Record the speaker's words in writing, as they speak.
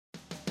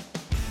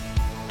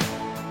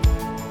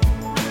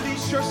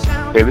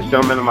Okay, this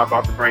gentleman I'm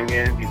about to bring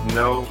in, he's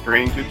no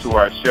stranger to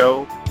our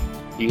show.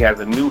 He has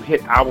a new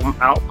hit album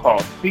out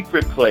called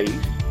Secret Place,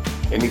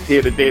 and he's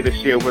here today to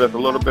share with us a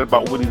little bit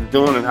about what he's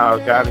doing and how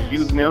God is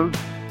using him.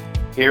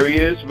 Here he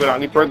is. Without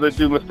any further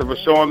ado, Mr.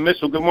 Vashawn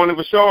Mitchell. Good morning,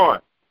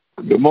 Vashawn.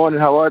 Good morning.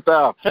 How art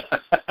thou?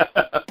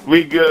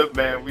 We good,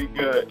 man. We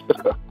good.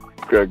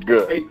 Good.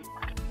 Hey,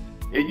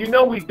 you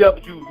know we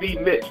dubbed you V.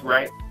 Mitch,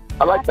 right?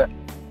 I like that.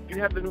 You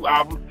have the new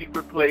album,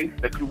 Secret Place,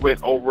 that you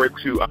went over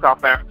to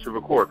South Africa to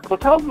record. So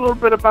tell us a little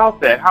bit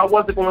about that. How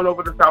was it going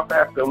over to South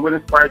Africa, and what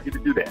inspired you to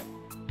do that?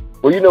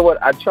 Well, you know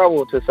what? I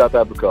traveled to South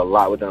Africa a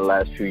lot within the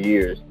last few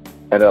years,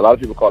 and a lot of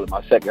people call it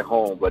my second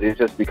home, but it's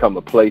just become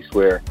a place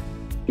where,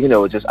 you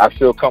know, I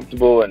feel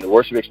comfortable, and the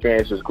worship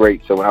experience was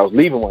great. So when I was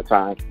leaving one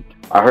time,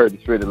 I heard the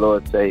Spirit of the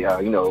Lord say,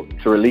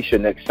 to release your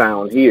next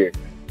sound here.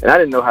 And I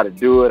didn't know how to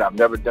do it. I've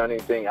never done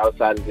anything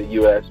outside of the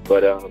U.S.,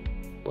 but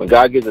when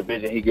God gives a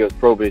vision, he gives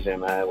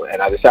provision, man.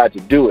 And I decided to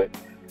do it.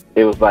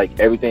 It was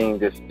like everything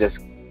just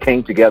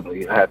came together.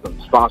 You know, I had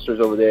some sponsors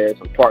over there,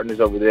 some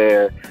partners over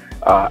there.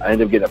 I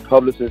ended up getting a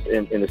publicist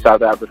in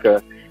South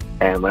Africa.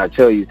 And when I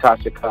tell you,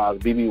 Tasha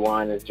Cobbs, BB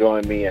Wine has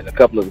joined me, and a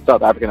couple of the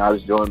South African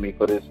artists joined me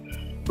for this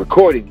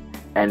recording.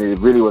 And it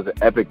really was an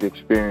epic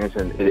experience,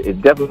 and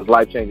it definitely was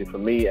life-changing for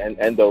me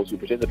and those who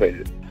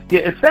participated.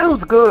 Yeah, it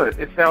sounds good.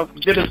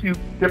 Did a few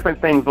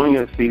different things on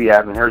your CD I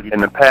haven't heard you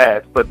in the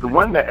past, but the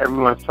one that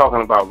everyone's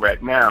talking about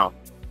right now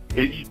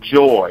is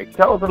Joy.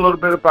 Tell us a little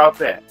bit about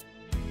that.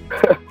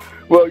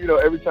 Well, you know,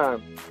 every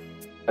time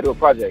I do a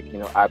project, you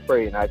know, I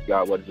pray and ask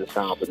God what is the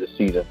sound for this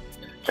season.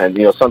 And,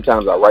 you know,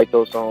 sometimes I write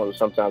those songs, or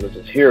sometimes I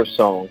just hear a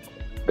song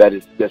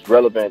that's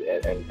relevant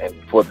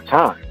and for the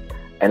time.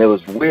 And it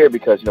was weird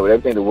because, you know, with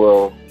everything the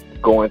world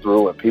going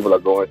through and people are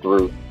going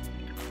through,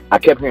 I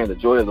kept hearing the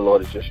joy of the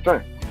Lord is your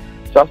strength.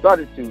 So I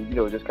started to, you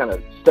know, just kind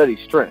of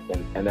study strength.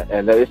 And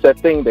it's that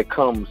thing that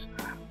comes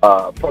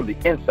from the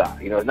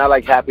inside. You know, it's not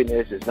like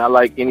happiness. It's not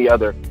like any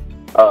other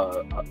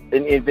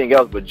anything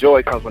else. But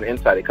joy comes from the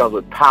inside. It comes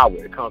with power.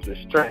 It comes with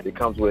strength. It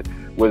comes with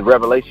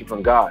revelation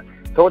from God.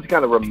 So I want to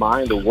kind of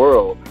remind the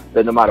world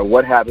that no matter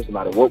what happens, no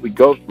matter what we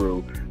go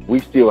through, we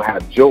still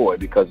have joy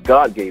because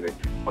God gave it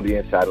on the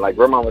inside. Like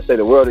Grandma would say,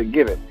 the world didn't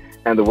give it,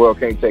 and the world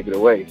can't take it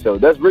away. So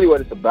that's really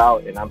what it's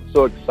about, and I'm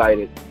so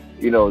excited,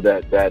 you know,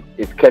 that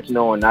it's catching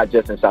on not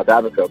just in South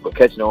Africa, but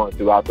catching on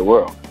throughout the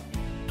world.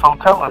 So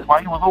tell us,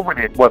 while you was over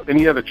there, was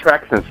any other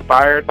tracks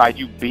inspired by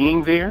you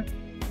being there?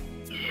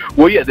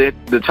 Well, yeah,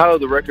 the title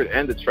of the record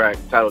and the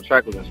title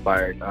track was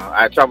inspired.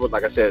 I traveled,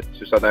 like I said,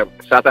 to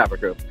South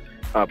Africa,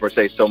 per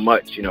se, so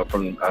much, you know,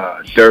 from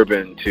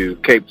Durban to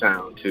Cape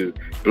Town to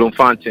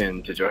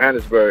Bloemfontein to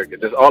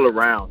Johannesburg, just all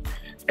around.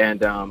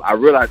 And I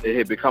realized it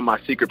had become my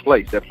secret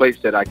place, that place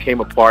that I came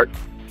apart,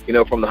 you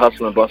know, from the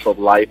hustle and bustle of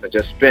life and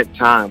just spent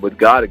time with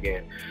God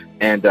again.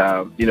 And,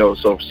 you know,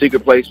 so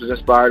Secret Place was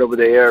inspired over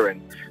there.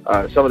 And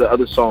some of the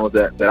other songs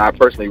that I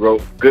personally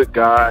wrote, Good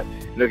God,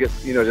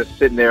 just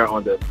sitting there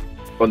on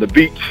the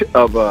beach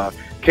of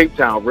Cape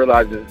Town,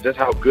 realizing just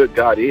how good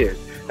God is.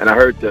 And I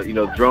heard the, you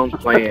know, drums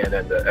playing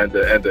and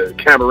the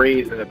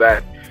camarines in the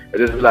back. I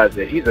just realized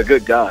that he's a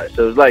good God.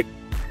 So it's like,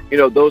 you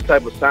know, those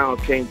type of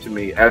sounds came to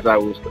me as I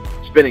was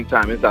spending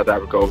time in South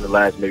Africa over the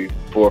last maybe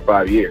 4 or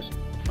 5 years.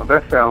 Well,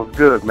 that sounds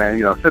good, man.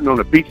 You know, sitting on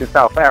the beach in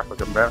South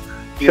Africa, man.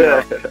 You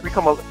know,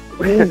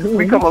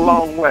 we come a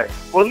long way.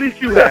 Well, at least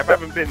you have. I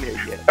haven't been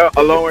there yet.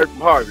 A long way from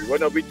Harvey.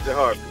 What no beaches in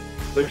Harvey?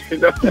 So, you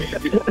know,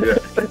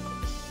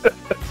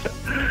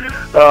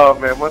 Oh,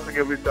 man. Once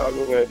again, we're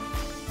talking with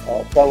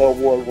fellow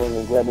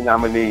award-winning Grammy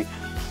nominee,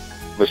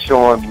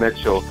 Vashawn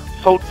Mitchell.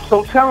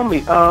 So tell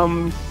me,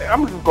 I'm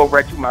going to go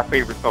right to my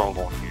favorite song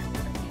on here.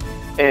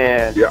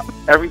 And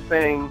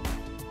Everything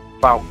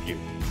About You.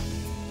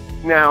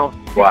 Now,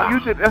 wow.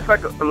 That's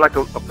like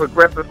a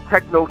progressive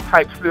techno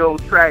type feel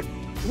track.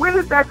 Where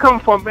did that come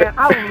from, man?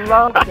 I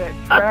love that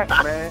track,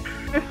 man.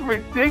 It's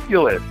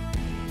ridiculous.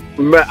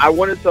 Man, I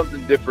wanted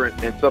something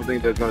different and something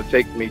that's going to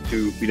take me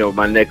to, you know,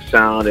 my next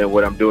sound and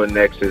what I'm doing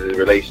next as it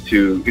relates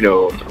to, you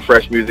know, some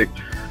fresh music,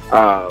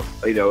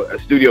 you know,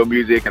 studio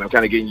music, and I'm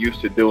kind of getting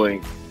used to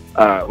doing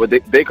what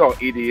they call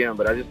EDM,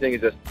 but I just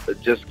think it's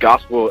just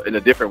gospel in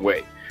a different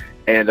way.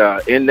 And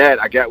in that,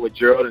 I got with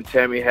Gerald and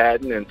Tammy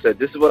Haddon and said,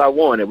 this is what I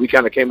want. And we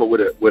kind of came up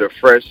with a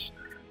fresh,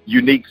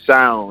 unique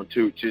sound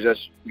to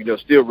just, you know,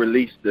 still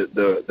release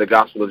the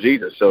gospel of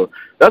Jesus. So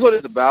that's what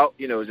it's about,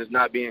 you know, just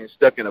not being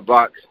stuck in a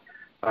box,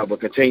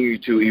 but continue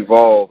to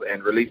evolve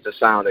and release the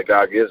sound that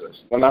God gives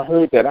us. When I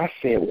heard that, I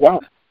said, wow,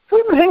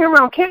 we been hanging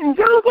around Kenton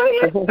Jones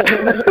lately?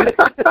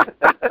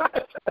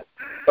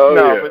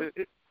 But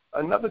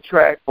another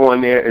track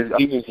on there is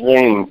Eden's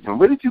Wings. And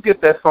where did you get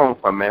that song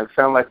from, man? It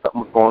sounded like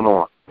something was going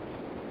on.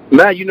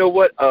 Man, you know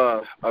what?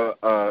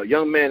 A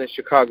young man in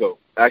Chicago,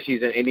 actually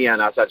he's in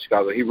Indiana outside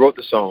Chicago, he wrote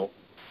the song.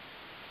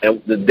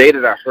 And the day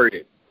that I heard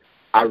it,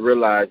 I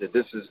realized that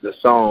this is the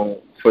song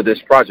for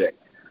this project.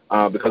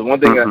 Because one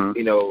thing,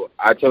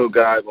 I told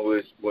God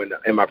when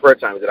in my prayer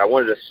time that I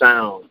wanted a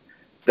sound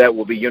that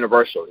will be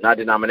universal, not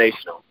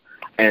denominational.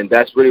 And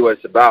that's really what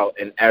it's about.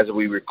 And as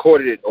we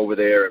recorded it over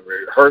there and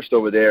rehearsed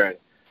over there, and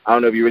I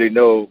don't know if you really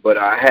know, but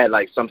I had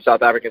like some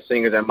South African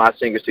singers and my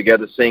singers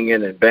together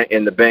singing and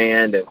in the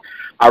band, and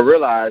I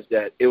realized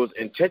that it was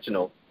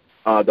intentional.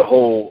 The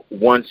whole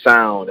one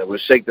sound that will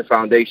shake the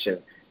foundation.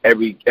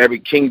 Every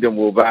kingdom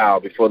will bow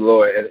before the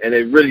Lord, and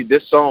it really,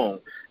 this song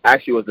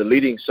actually was the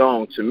leading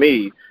song to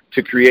me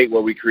to create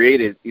what we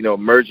created.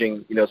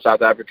 Merging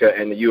South Africa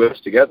and the U.S.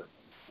 together.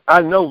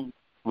 I know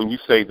when you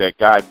say that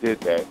God did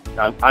that,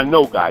 I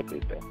know God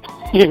did that.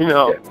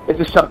 It's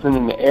just something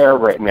in the air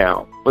right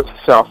now with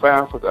South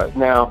Africa.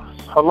 Now,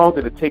 how long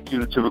did it take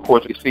you to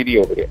record your CD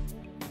over there?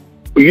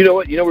 Well, you know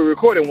what? We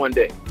recorded one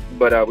day,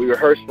 but we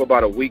rehearsed for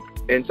about a week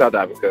in South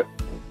Africa.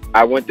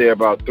 I went there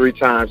about 3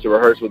 times to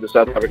rehearse with the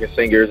South African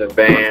singers and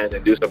bands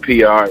and do some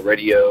PR and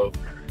radio.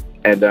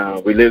 And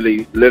we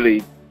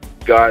literally,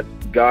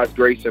 God's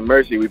grace and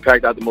mercy, we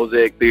packed out the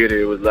Mosaic Theater.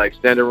 It was like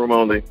standing room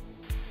only.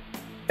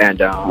 And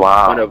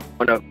wow.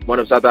 one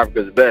of South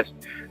Africa's best.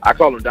 I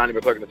call him Donnie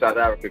McClurkin in South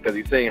Africa because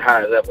he's singing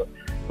high as ever.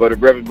 But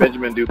Reverend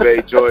Benjamin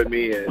Dubé joined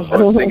me and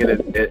started singing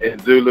in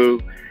Zulu.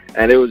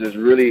 And it was just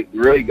really,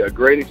 really a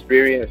great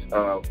experience.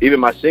 Even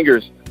my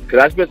singers,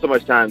 because I spent so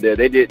much time there,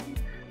 they didn't.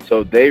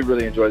 So they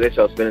really enjoyed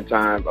themselves spending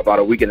time, about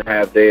a week and a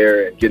half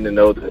there, and getting to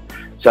know the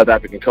South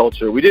African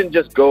culture. We didn't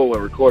just go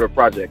and record a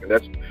project, and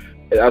that's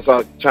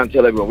what I'm trying to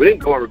tell everyone. We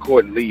didn't go and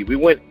record and leave. We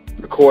went,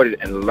 recorded,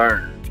 and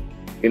learned.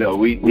 We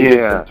did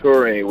some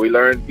touring. We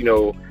learned,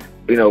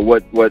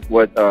 what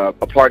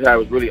apartheid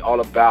was really all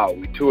about.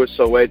 We toured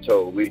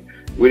Soweto. We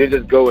didn't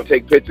just go and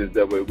take pictures.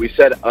 We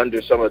sat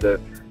under some of the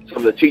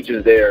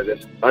teachers there,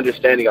 just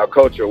understanding our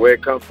culture, where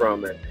it comes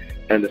from,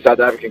 and the South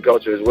African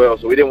culture as well.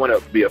 So we didn't want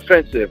to be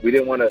offensive. We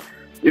didn't want to,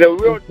 we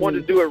wanted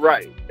to do it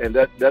right. And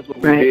that's what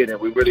we did, and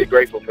we're really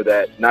grateful for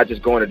that. Not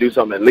just going to do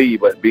something and leave,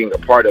 but being a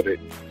part of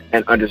it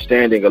and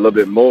understanding a little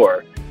bit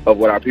more of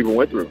what our people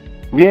went through.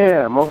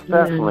 Yeah, most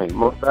definitely.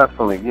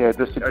 Yeah,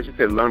 just as you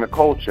said, learn the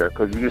culture,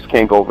 because you just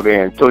can't go over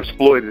there and to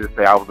exploit it and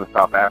say I was in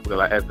South Africa,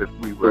 like as if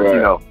we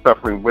were,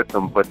 suffering with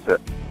them, but to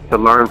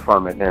learn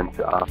from it and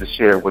to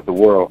share with the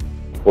world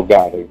what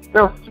God is.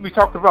 Now, we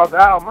talked about the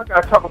album. I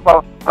got to talk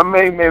about my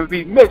main man,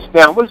 V. Mitch.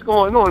 Now, what's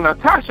going on?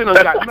 Natasha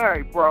got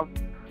married, bro.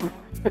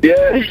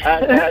 Yeah,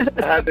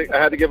 I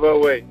had to give her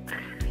away.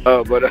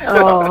 No,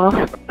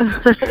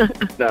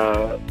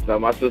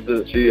 my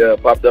sister, she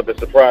popped up and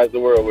surprised the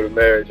world with a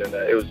marriage, and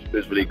it was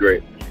really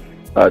great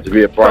to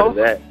be a part of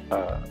that.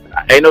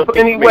 Ain't no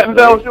any wedding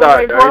bells your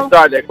way, bro? I didn't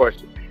start that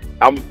question.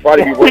 I'm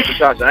probably be working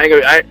Natasha. I ain't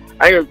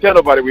gonna tell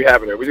nobody we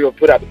having her. We're just gonna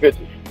put out the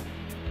pictures.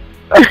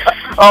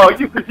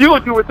 You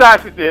gonna do what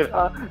Tasha did?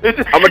 I'm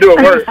gonna do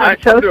it worse. I'm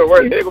gonna do it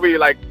worse. It's gonna be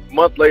like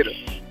months later.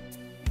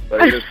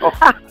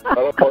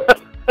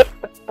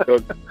 So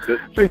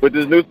with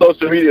this new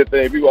social media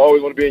thing, people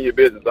always want to be in your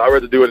business. So I'd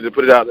rather do it than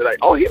put it out. They're like,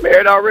 "Oh, he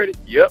married already?"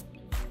 Yep.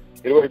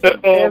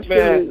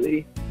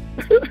 Absolutely.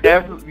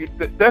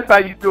 That's how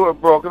you do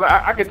it, bro. Because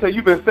I can tell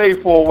you've been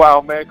saved for a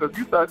while, man. Because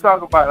you started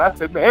talking about it. I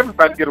said, man,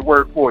 everybody get a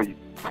word for you.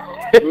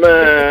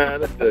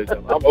 Man, let's tell you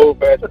something. I'm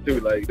old-fashioned too.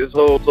 Like this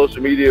whole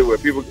social media where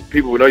people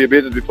will know your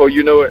business before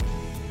you know it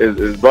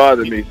is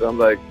bothering me. So I'm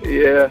like,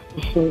 yeah,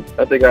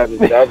 I think I just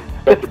got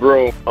the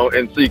broom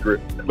in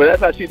secret. But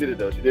that's how she did it,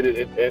 though. She did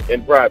it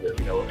in private,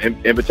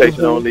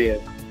 invitation only,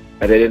 and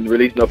they didn't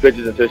release no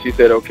pictures until she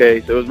said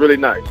okay. So it was really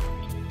nice.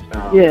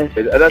 Yes,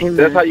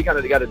 that's how you kind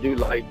of got to do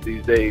life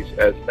these days,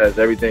 as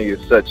everything is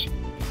such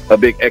a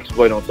big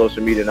exploit on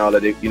social media and all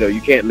that.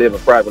 You can't live a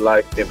private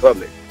life in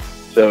public.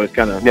 So it's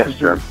kind of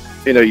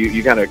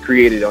you kind of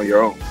create it on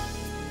your own.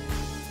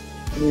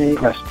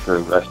 That's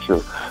true.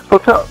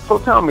 So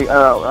tell me,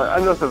 I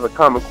know this is a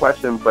common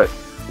question, but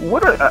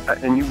what are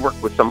and you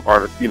work with some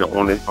artists,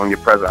 on your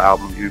present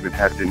album. You even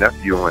had your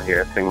nephew on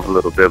here singing a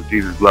little bit of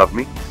 "Jesus Love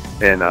Me,"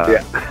 and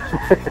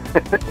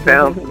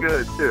sounds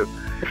good too.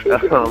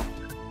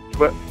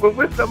 But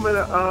with some of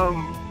the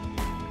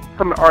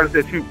artists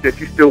that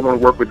you still want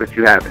to work with that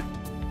you haven't.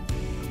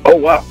 Oh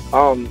wow!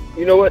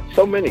 You know what?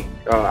 So many.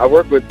 I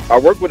work with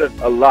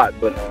a lot,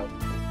 but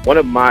one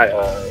of my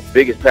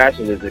biggest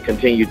passions is to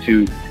continue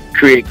to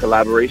create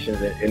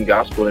collaborations in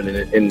gospel and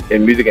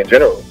in music in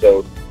general.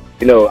 So,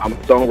 I'm a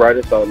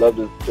songwriter, so I love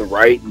to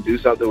write and do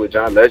something with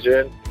John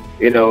Legend.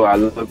 I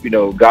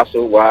love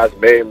gospel wise.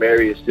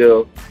 Mary is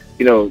still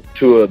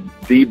two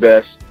of the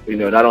best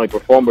not only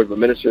performers but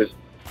ministers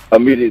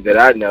of music that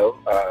I know.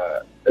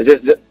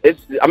 There's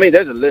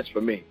a list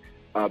for me.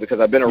 Because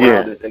I've been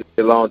around this in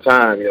a long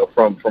time,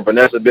 from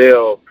Vanessa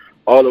Bell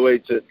all the way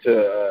to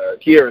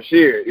Kierra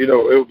Sheard. It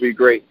would be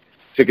great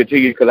to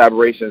continue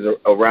collaborations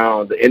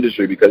around the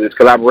industry because it's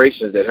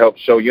collaborations that help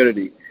show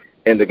unity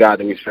in the God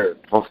that we serve.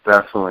 Most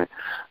definitely.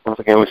 Once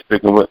again, we're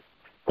speaking with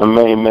my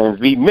main man,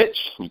 V. Mitch.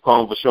 You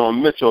call him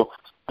Vashawn Mitchell.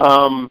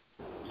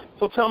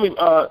 So tell me,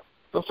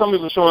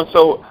 Vashawn,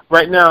 so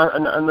right now,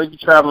 I know you're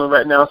traveling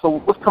right now, so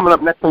what's coming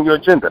up next on your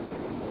agenda?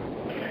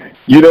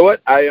 You know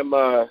what? I am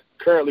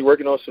currently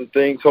working on some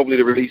things, hopefully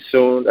to release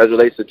soon as it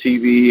relates to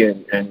TV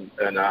and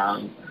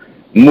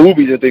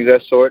movies and things of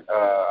that sort.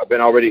 I've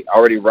been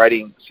already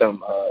writing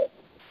some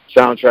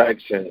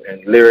soundtracks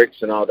and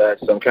lyrics and all that.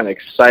 So I'm kind of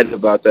excited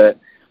about that.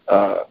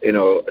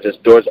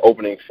 Just doors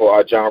opening for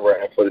our genre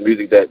and for the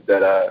music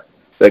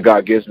that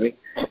God gives me,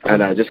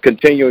 and just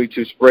continuing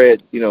to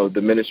spread,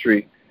 the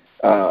ministry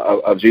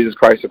of Jesus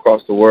Christ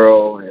across the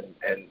world.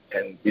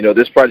 And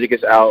this project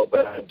is out,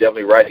 but I'm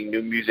definitely writing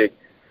new music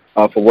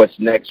for what's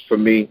next for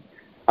me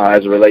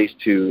as it relates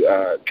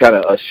to kind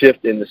of a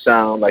shift in the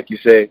sound, like you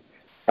say,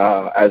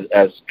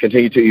 as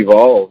continue to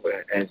evolve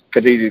and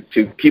continue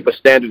to keep a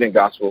standard in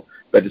gospel,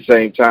 but at the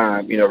same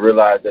time,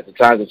 realize that the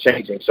times are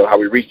changing, so how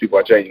we reach people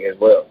are changing as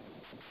well.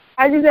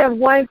 I just have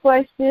one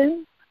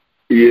question.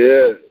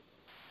 Yeah.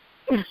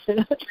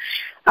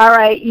 All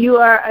right. You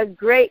are a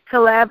great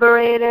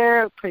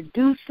collaborator,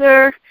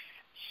 producer,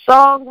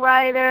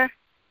 songwriter,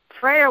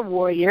 prayer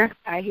warrior.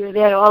 I hear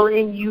that all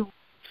in you,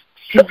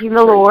 seeking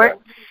the Lord.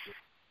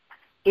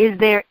 Is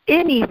there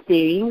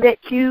anything that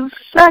you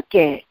suck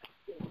at?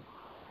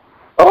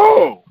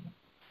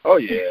 Oh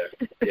yeah.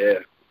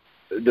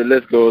 The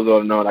list goes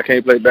on and on. I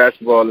can't play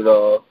basketball at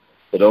all,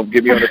 so don't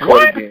get me on the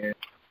court again.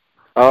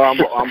 I'm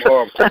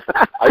horrible.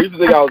 I used to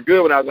think I was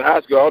good when I was in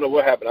high school. I don't know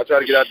what happened. I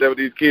tried to get out there with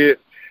these kids.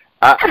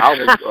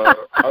 I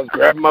was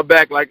grabbing my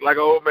back like an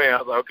old man. I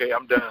was like, okay,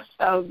 I'm done.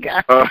 Oh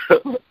God.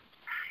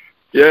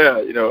 Yeah,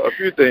 a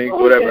few things,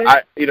 okay. Whatever.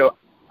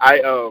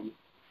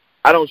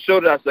 I don't show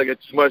that I suck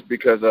at too much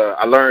because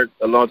I learned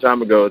a long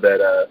time ago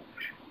that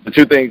the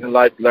two things in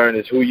life to learn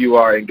is who you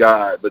are in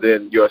God, but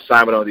then your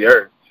assignment on the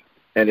earth.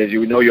 And as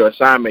you know your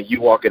assignment, you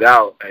walk it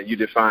out and you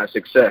define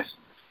success.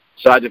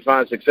 So I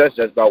define success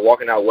just by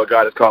walking out what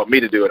God has called me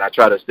to do, and I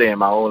try to stay in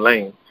my own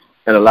lane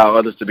and allow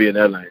others to be in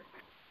their lane.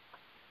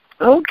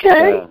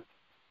 Okay.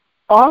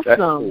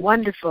 Awesome.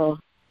 Wonderful.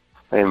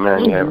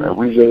 Amen. Yeah, man.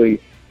 We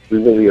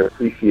really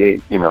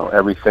appreciate,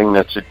 everything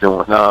that you're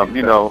doing.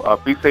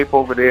 Be safe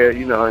over there,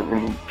 and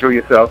enjoy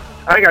yourself.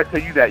 I ain't got to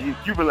tell you that. You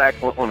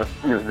relax on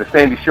the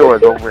sandy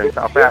shores over in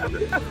South Africa.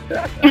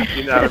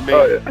 You know what I mean?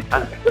 Oh,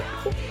 yeah.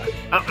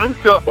 I'm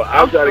still. Well,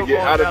 I'm trying to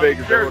get out of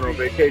Vegas. I went on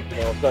vacation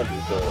on Sunday,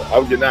 so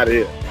I'm getting out of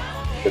here.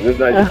 Because this is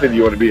not the city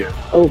you want to be in.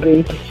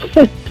 Okay.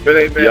 But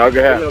hey, man. Y'all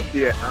can have.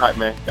 Yeah. All right,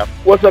 man. Yep.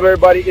 What's up,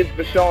 everybody? It's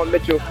Vashawn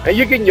Mitchell, and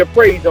you're getting your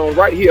praise on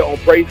right here on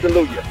Praise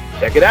Hallelujah.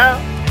 Check it out.